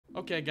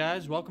Okay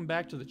guys, welcome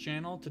back to the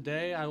channel.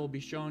 Today I will be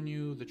showing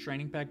you the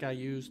training pack I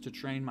use to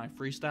train my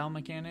freestyle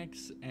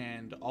mechanics,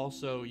 and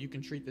also you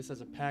can treat this as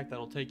a pack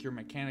that'll take your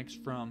mechanics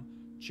from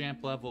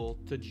champ level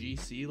to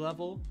GC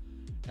level.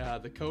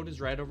 The code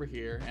is right over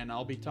here, and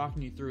I'll be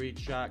talking you through each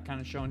shot, kind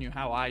of showing you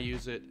how I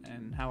use it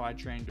and how I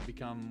train to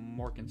become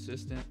more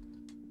consistent.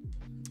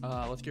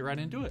 Let's get right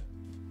into it.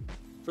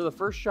 For the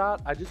first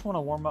shot, I just want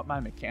to warm up my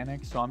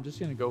mechanics, so I'm just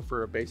going to go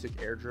for a basic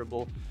air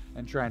dribble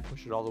and try and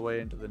push it all the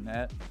way into the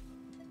net.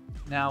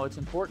 Now, it's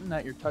important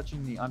that you're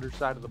touching the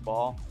underside of the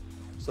ball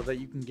so that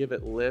you can give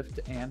it lift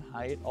and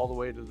height all the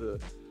way to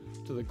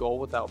the goal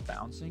without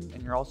bouncing,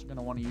 and you're also going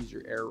to want to use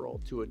your air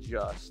roll to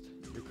adjust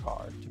your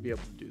car to be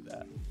able to do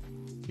that.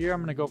 Here I'm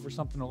going to go for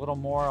something a little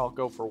more. I'll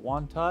go for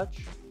one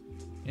touch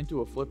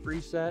into a flip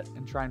reset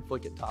and try and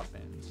flick it top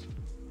ends.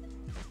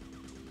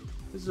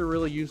 This is a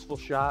really useful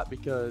shot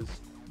because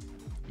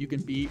you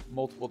can beat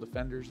multiple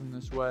defenders in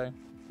this way,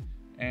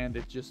 and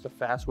it's just a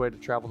fast way to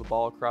travel the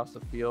ball across the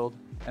field,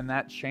 and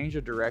that change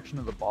of direction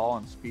of the ball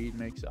and speed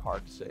makes it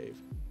hard to save.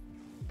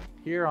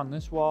 Here on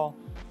this wall,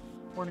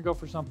 we're going to go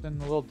for something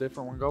a little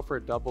different. We're going to go for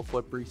a double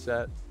flip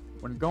reset.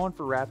 When going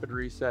for rapid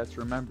resets,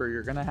 remember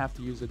you're going to have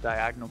to use a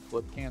diagonal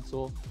flip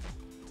cancel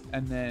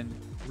and then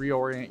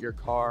reorient your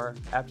car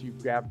after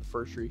you've grabbed the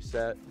first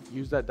reset.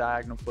 Use that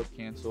diagonal flip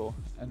cancel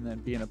and then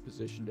be in a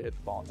position to hit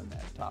the ball in the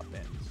net top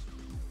ends.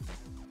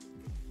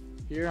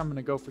 Here I'm going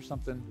to go for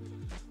something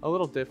a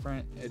little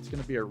different. It's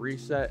going to be a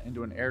reset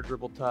into an air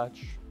dribble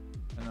touch,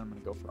 and then I'm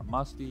going to go for a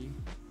musty.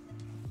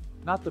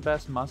 Not the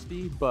best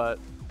musty, but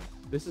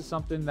this is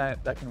something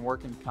that can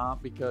work in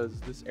comp because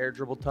this air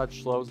dribble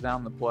touch slows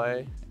down the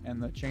play,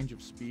 and the change of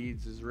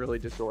speeds is really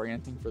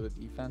disorienting for the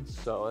defense,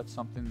 so that's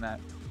something that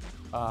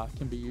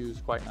can be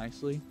used quite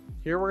nicely.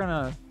 Here we're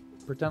going to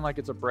pretend like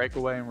it's a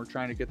breakaway and we're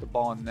trying to get the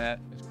ball in net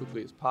as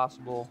quickly as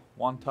possible.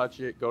 One touch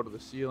it, go to the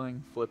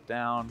ceiling, flip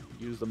down,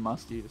 use the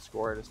musty to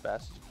score it as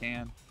fast as you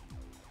can.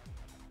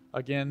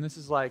 Again, this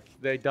is like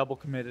they double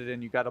committed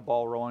and you got a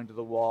ball rolling to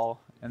the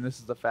wall, and this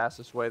is the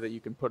fastest way that you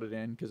can put it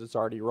in because it's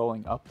already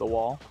rolling up the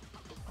wall.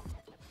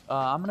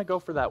 I'm going to go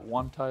for that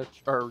one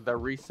touch, or the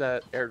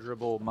reset air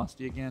dribble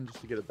musty again, just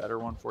to get a better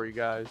one for you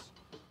guys.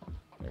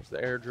 There's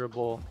the air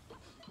dribble.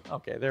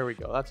 Okay, there we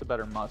go. That's a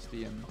better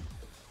musty, and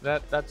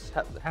that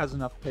has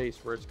enough pace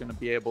where it's going to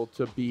be able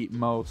to beat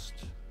most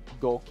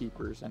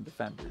goalkeepers and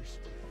defenders.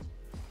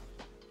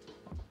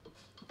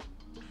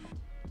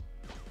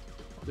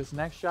 This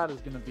next shot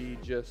is going to be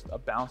just a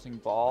bouncing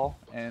ball,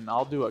 and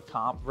I'll do a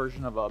comp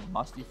version of a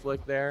musty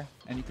flick there,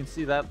 and you can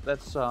see that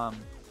that's going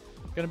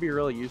to be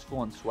really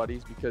useful in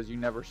sweaties because you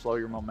never slow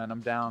your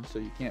momentum down, so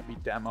you can't be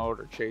demoed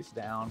or chased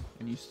down,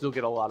 and you still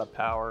get a lot of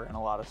power and a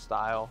lot of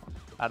style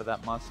out of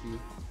that musty.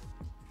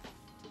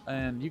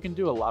 And you can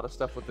do a lot of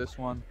stuff with this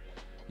one.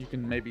 You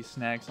can maybe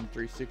snag some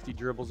 360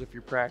 dribbles if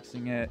you're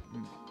practicing it,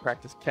 and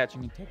practice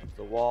catching and taking to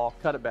the wall,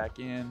 cut it back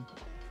in,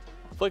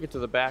 flick it to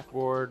the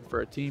backboard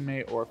for a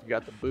teammate, or if you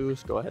got the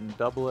boost, go ahead and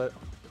double it.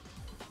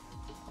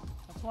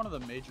 That's one of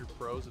the major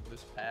pros of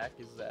this pack,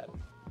 is that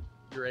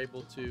you're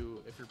able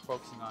to, if you're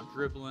focusing on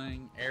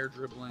dribbling, air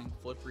dribbling,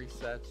 flip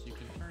resets, you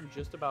can turn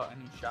just about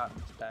any shot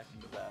in this pack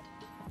into that.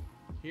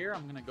 Here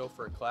I'm going to go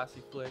for a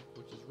classy flick,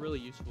 which is really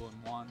useful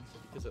in ones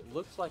because it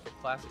looks like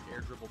a classic air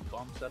dribble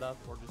bump setup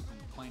or just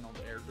a plain old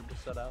air dribble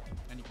setup,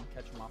 and you can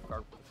catch them off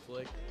guard with the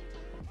flick.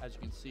 As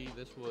you can see,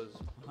 this was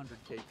 100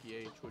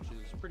 kph, which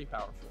is pretty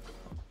powerful.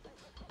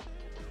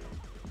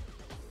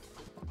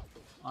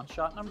 On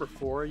shot number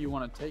 4, you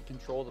want to take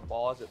control of the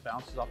ball as it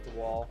bounces off the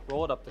wall,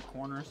 roll it up the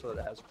corner so that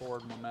it has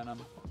forward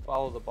momentum,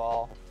 follow the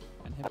ball,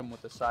 and hit them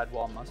with a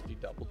sidewall musty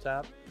double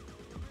tap.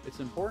 It's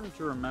important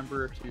to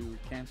remember to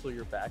cancel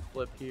your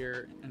backflip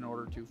here in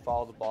order to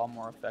follow the ball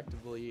more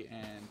effectively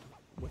and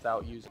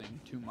without using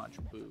too much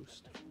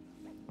boost.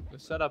 The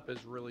setup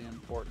is really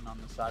important on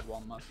the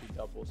sidewall musty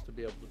doubles to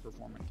be able to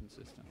perform it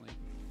consistently.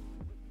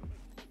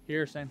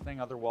 Here, same thing,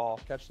 other wall,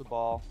 catch the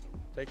ball,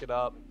 take it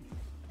up,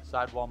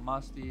 sidewall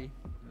musty,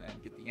 and then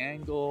get the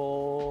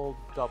angle,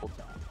 double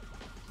tap.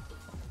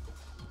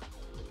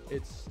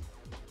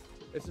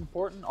 It's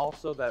important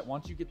also that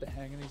once you get the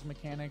hang of these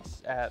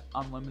mechanics at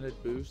unlimited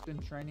boost in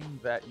training,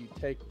 that you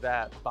take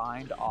that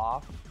bind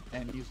off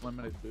and use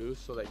limited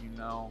boost so that you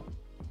know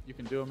you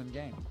can do them in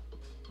game.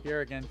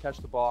 Here again, catch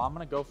the ball. I'm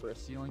going to go for a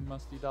ceiling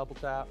musty double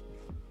tap.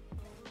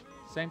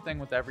 Same thing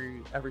with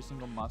every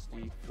single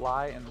musty.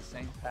 Fly in the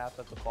same path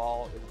that the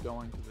ball is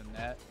going to the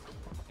net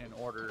in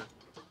order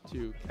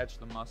to catch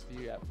the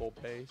musty at full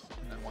pace.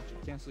 And then once you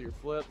cancel your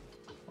flip,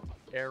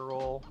 air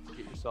roll,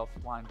 get yourself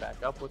lined back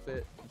up with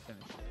it, and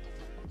finish it.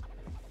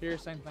 Here,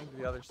 same thing to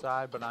the other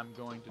side, but I'm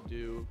going to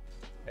do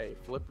a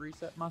flip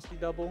reset musty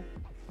double.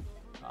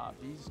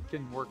 These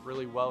can work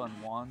really well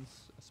in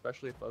ones,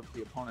 especially if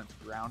the opponent's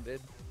grounded.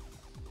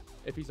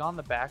 If he's on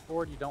the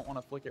backboard, you don't want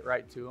to flick it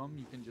right to him.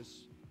 You can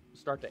just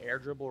start to air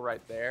dribble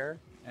right there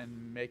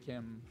and make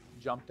him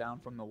jump down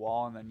from the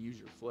wall and then use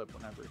your flip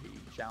whenever he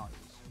challenges.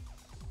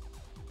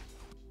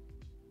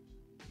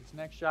 This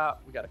next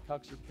shot, we got a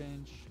cuxer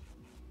pinch.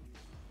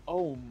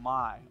 Oh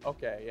my.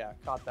 Okay, yeah,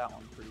 caught that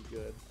one pretty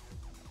good.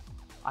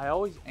 I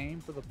always aim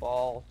for the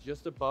ball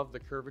just above the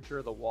curvature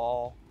of the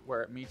wall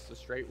where it meets the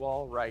straight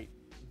wall, right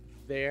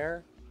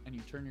there, and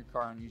you turn your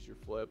car and use your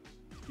flip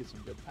to get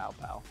some good pow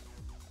pow.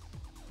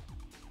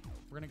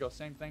 We're gonna go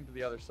same thing to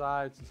the other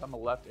side. Since I'm a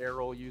left air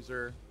roll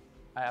user,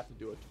 I have to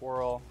do a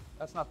twirl.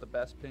 That's not the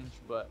best pinch,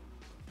 but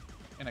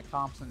in a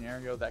comp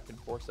scenario that can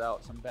force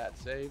out some bad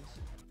saves.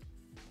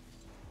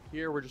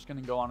 Here we're just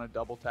gonna go on a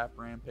double tap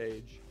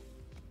rampage.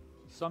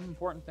 Some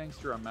important things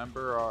to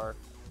remember are,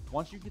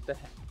 once you get the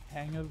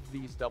hang of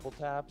these double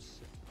taps,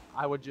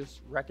 I would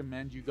just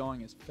recommend you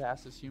going as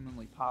fast as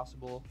humanly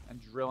possible and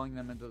drilling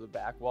them into the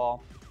back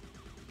wall,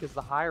 because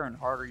the higher and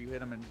harder you hit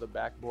them into the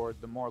backboard,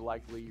 the more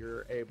likely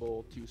you're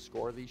able to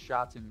score these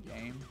shots in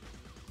game,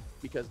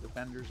 because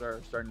defenders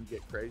are starting to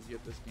get crazy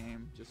at this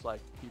game, just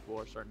like people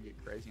are starting to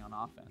get crazy on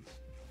offense.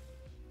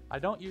 I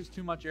don't use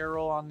too much air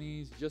roll on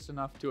these, just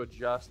enough to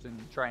adjust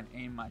and try and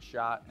aim my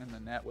shot in the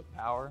net with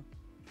power.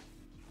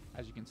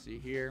 As you can see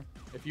here,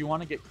 if you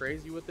want to get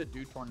crazy with it,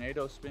 do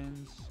tornado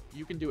spins.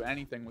 You can do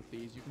anything with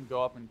these. You can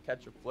go up and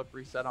catch a flip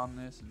reset on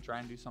this and try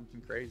and do something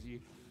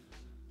crazy.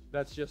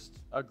 That's just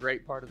a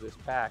great part of this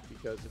pack,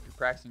 because if you're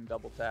practicing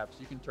double taps,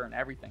 you can turn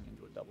everything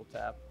into a double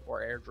tap,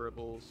 or air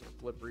dribbles, or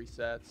flip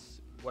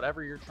resets,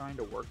 whatever you're trying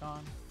to work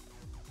on.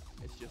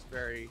 It's just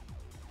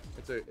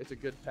it's a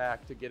good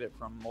pack to get it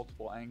from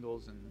multiple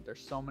angles, and there's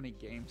so many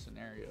game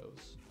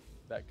scenarios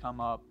that come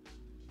up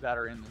that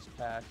are in this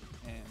pack,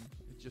 and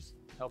it just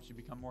helps you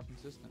become more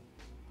consistent.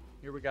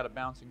 Here we got a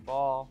bouncing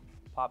ball,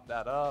 pop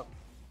that up.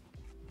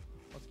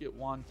 Let's get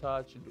one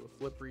touch into a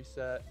flip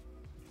reset.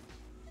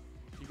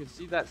 You can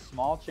see that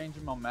small change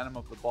in momentum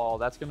of the ball.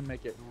 That's going to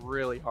make it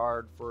really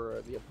hard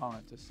for the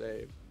opponent to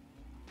save.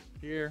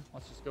 Here,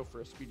 let's just go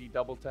for a speedy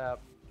double tap.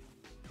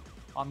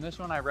 On this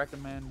one, I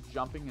recommend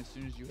jumping as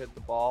soon as you hit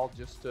the ball,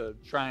 just to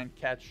try and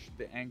catch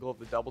the angle of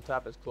the double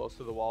tap as close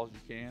to the wall as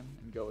you can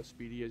and go as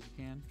speedy as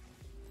you can.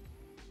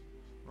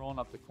 Rolling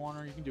up the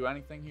corner, you can do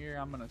anything here.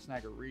 I'm going to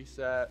snag a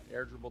reset,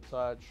 air dribble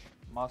touch,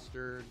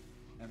 mustard,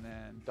 and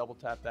then double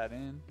tap that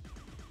in.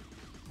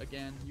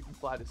 Again, you can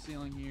fly to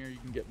ceiling here. You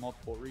can get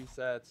multiple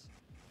resets.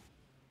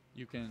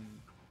 You can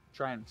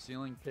try and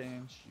ceiling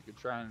pinch. You could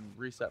try and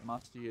reset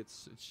musty.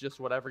 It's just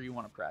whatever you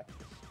want to practice.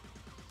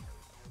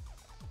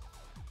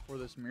 For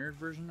this mirrored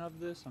version of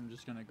this, I'm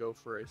just going to go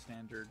for a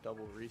standard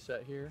double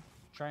reset here.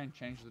 Try and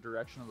change the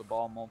direction of the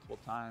ball multiple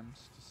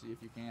times to see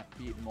if you can't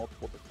beat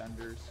multiple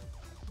defenders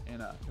in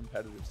a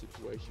competitive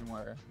situation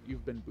where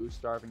you've been boost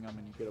starving them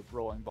and you get a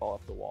rolling ball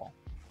up the wall.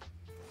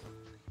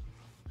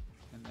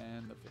 And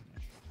then the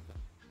finish.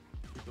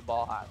 Keep the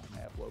ball high when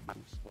they have low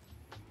boost.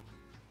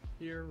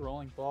 Here,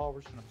 rolling ball,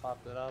 we're just going to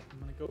pop that up. I'm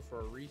going to go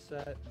for a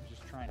reset and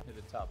just try and hit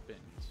a top bins.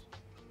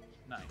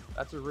 Nice.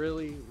 That's a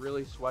really,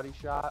 really sweaty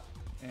shot,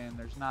 and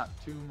there's not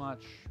too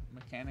much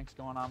mechanics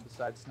going on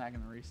besides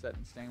snagging the reset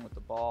and staying with the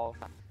ball.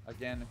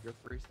 Again, if you're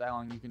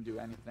freestyling, you can do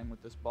anything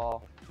with this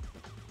ball.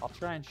 I'll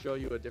try and show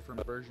you a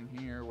different version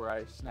here where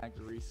I snag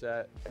the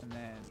reset and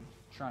then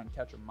try and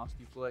catch a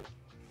musty flick.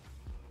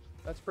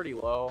 That's pretty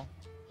low,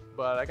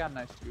 but I got a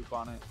nice scoop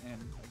on it.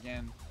 And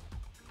again,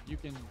 you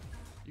can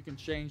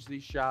change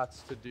these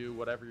shots to do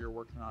whatever you're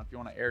working on. If you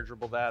want to air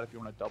dribble that, if you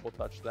want to double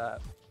touch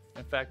that.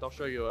 In fact, I'll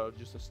show you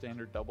just a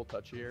standard double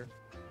touch here.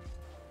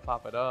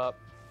 Pop it up,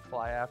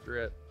 fly after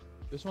it.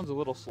 This one's a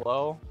little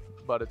slow,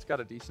 but it's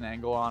got a decent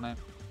angle on it.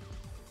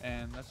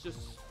 And that's just,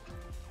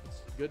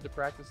 it's good to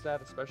practice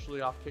that,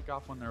 especially off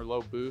kickoff when they're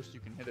low boost. You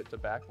can hit it to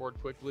backboard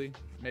quickly,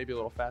 maybe a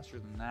little faster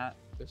than that.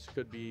 This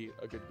could be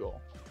a good goal.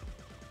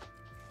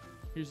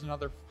 Here's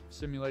another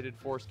simulated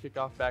force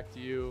kickoff back to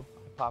you.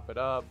 Pop it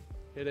up,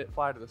 hit it,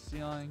 fly to the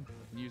ceiling,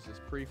 and use this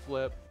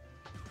pre-flip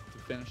to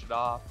finish it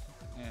off.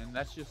 And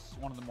that's just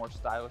one of the more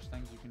stylish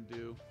things you can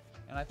do.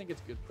 And I think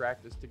it's good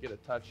practice to get a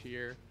touch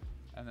here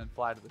and then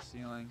fly to the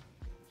ceiling.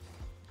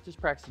 Just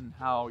practicing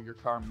how your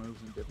car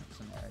moves in different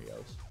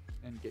scenarios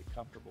and get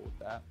comfortable with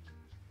that.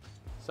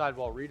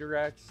 Sidewall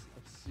redirects,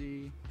 let's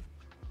see.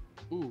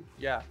 Ooh,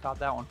 yeah, caught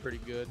that one pretty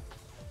good.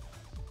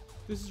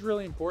 This is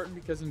really important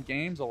because in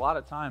games, a lot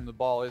of time the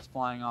ball is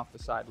flying off the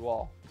side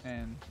wall,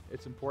 and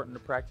it's important to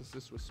practice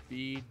this with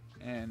speed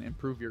and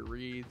improve your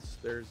reads.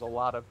 There's a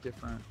lot of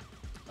different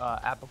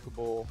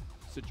applicable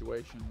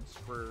situations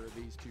for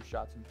these two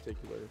shots in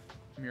particular,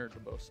 mirrored to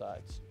both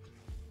sides.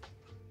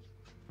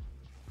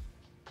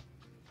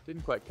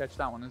 Didn't quite catch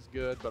that one as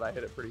good, but I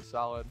hit it pretty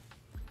solid.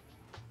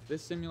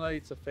 This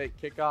simulates a fake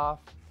kickoff,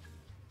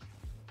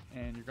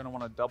 and you're going to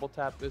want to double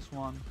tap this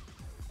one.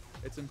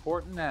 It's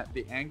important that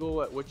the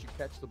angle at which you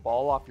catch the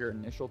ball off your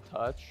initial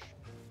touch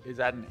is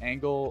at an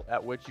angle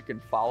at which you can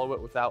follow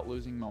it without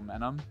losing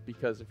momentum,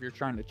 because if you're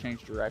trying to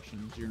change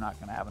directions, you're not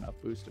going to have enough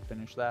boost to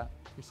finish that.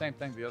 The same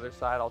thing the other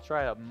side. I'll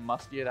try to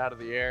musty it out of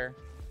the air.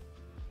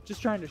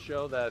 Just trying to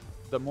show that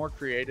the more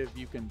creative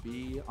you can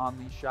be on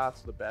these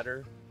shots, the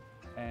better.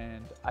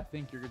 And I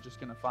think you're just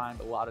going to find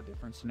a lot of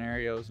different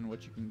scenarios in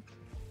which you can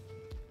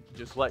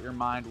just let your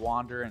mind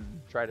wander and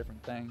try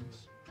different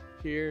things.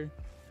 Here,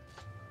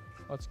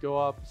 Let's go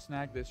up,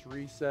 snag this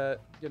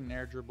reset, get an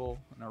air dribble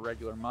and a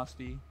regular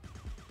musty.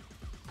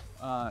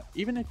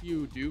 Even if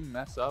you do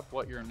mess up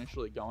what you're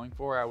initially going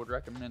for, I would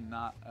recommend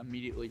not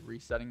immediately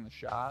resetting the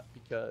shot,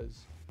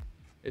 because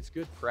it's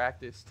good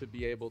practice to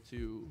be able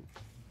to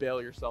bail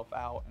yourself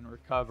out and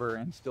recover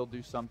and still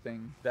do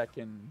something that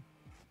can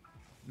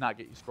not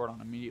get you scored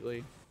on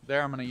immediately.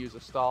 There, I'm going to use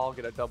a stall,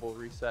 get a double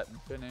reset and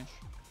finish.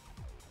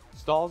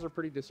 Stalls are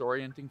pretty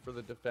disorienting for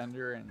the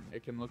defender, and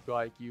it can look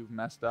like you've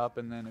messed up,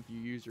 and then if you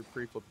use your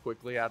pre-flip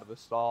quickly out of the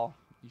stall,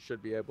 you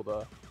should be able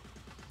to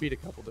beat a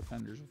couple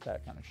defenders with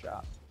that kind of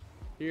shot.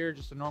 Here,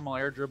 just a normal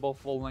air dribble,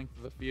 full length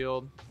of the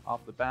field,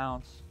 off the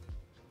bounce.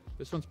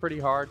 This one's pretty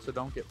hard, so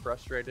don't get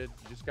frustrated.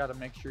 You just got to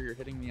make sure you're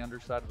hitting the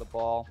underside of the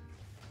ball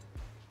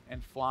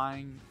and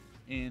flying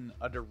in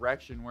a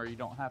direction where you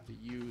don't have to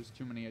use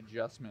too many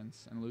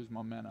adjustments and lose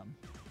momentum.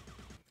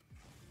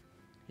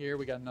 Here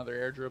we got another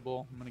air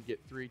dribble. I'm going to get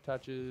 3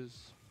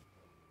 touches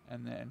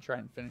and then try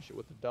and finish it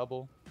with a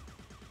double.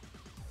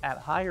 At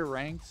higher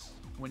ranks,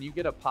 when you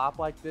get a pop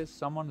like this,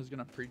 someone is going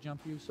to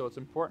pre-jump you, so it's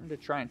important to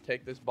try and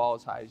take this ball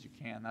as high as you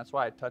can. That's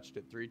why I touched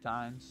it 3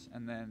 times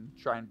and then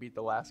try and beat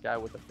the last guy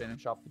with a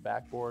finish off the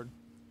backboard.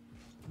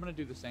 I'm going to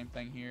do the same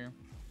thing here.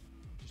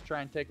 Just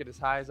try and take it as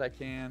high as I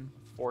can,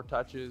 4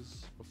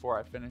 touches before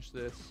I finish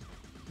this.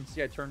 You can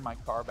see I turned my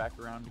car back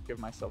around to give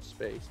myself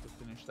space to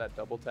finish that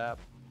double tap.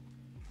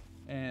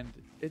 And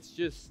it's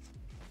just,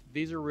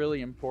 these are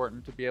really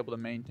important to be able to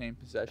maintain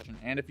possession.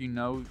 And if you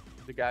know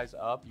the guy's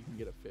up, you can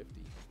get a 50.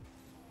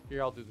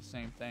 Here I'll do the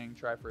same thing,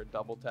 try for a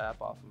double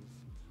tap off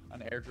of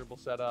an air dribble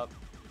setup.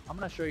 I'm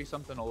going to show you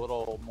something a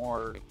little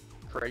more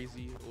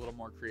crazy, a little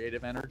more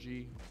creative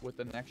energy with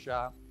the next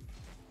shot.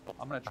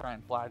 I'm going to try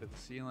and fly to the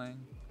ceiling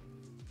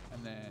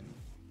and then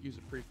use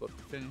a pre-flip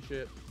to finish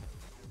it.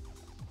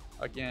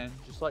 Again,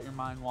 just let your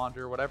mind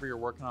wander, whatever you're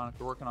working on. If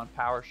you're working on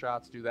power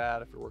shots, do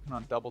that. If you're working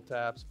on double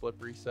taps, flip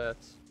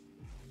resets,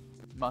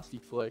 musty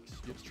flicks,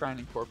 just try and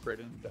incorporate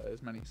it into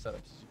as many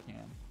setups as you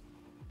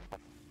can.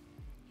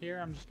 Here,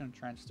 I'm just going to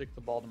try and stick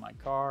the ball to my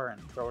car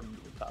and throw it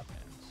into the top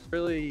ends.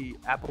 Really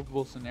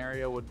applicable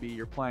scenario would be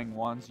you're playing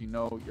ones, you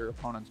know your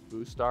opponent's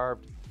boost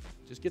starved.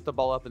 Just get the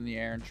ball up in the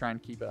air and try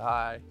and keep it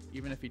high.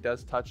 Even if he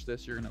does touch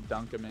this, you're going to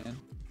dunk him in.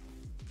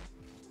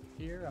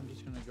 Here, I'm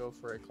just going to go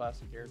for a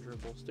classic air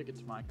dribble, stick it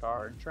to my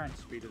car, and try and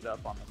speed it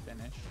up on the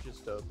finish,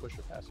 just to push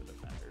it past the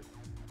defender.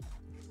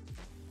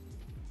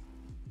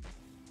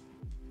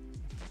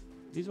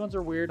 These ones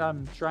are weird.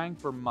 I'm trying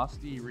for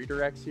musty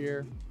redirects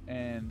here,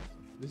 and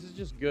this is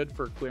just good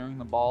for clearing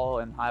the ball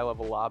in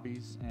high-level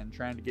lobbies and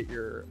trying to get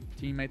your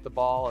teammate the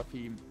ball if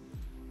he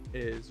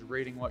is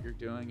rating what you're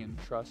doing and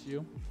trusts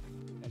you.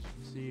 As you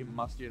can see,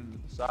 musty it into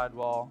the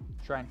sidewall,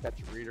 try and catch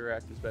a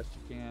redirect as best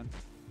you can.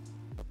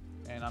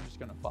 And I'm just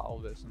going to follow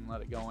this and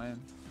let it go in,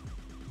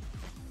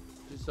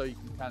 just so you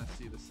can kind of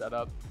see the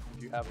setup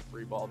if you have a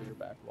free ball to your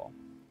back wall.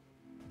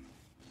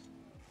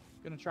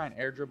 Going to try and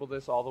air dribble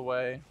this all the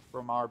way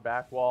from our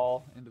back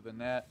wall into the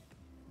net.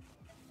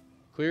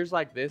 Clears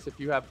like this, if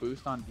you have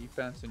boost on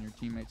defense and your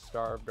teammates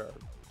starved, are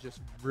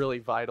just really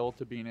vital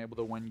to being able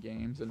to win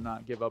games and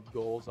not give up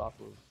goals off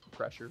of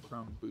pressure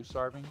from boost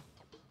starving.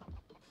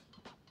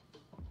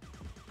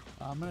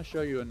 I'm going to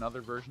show you another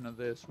version of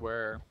this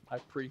where I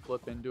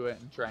pre-flip into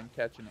it and try and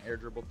catch an air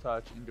dribble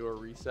touch into a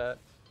reset,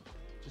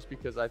 just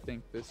because I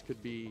think this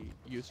could be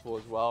useful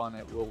as well, and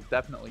it will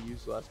definitely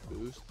use less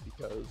boost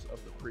because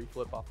of the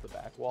pre-flip off the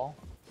back wall.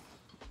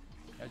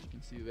 As you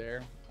can see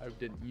there, I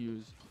didn't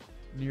use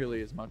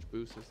nearly as much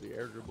boost as the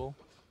air dribble.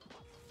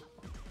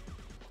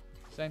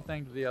 Same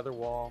thing to the other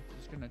wall.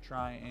 Just going to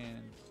try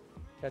and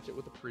catch it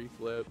with a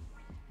pre-flip,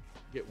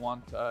 get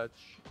 1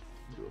 touch,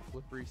 do a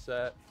flip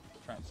reset,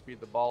 try and speed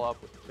the ball up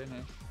with the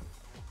finish.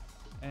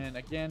 And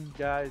again,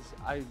 guys,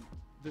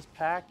 this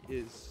pack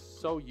is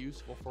so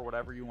useful for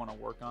whatever you want to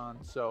work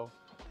on, so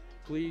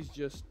please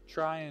just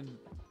try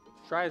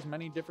as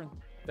many different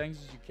things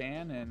as you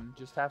can and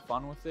just have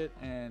fun with it.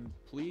 And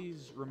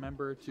please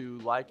remember to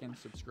like and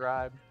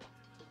subscribe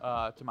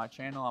to my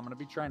channel. I'm going to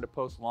be trying to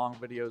post long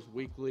videos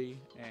weekly,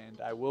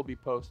 and I will be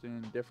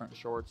posting different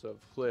shorts of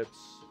clips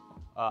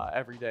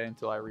every day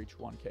until I reach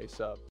 1K subs.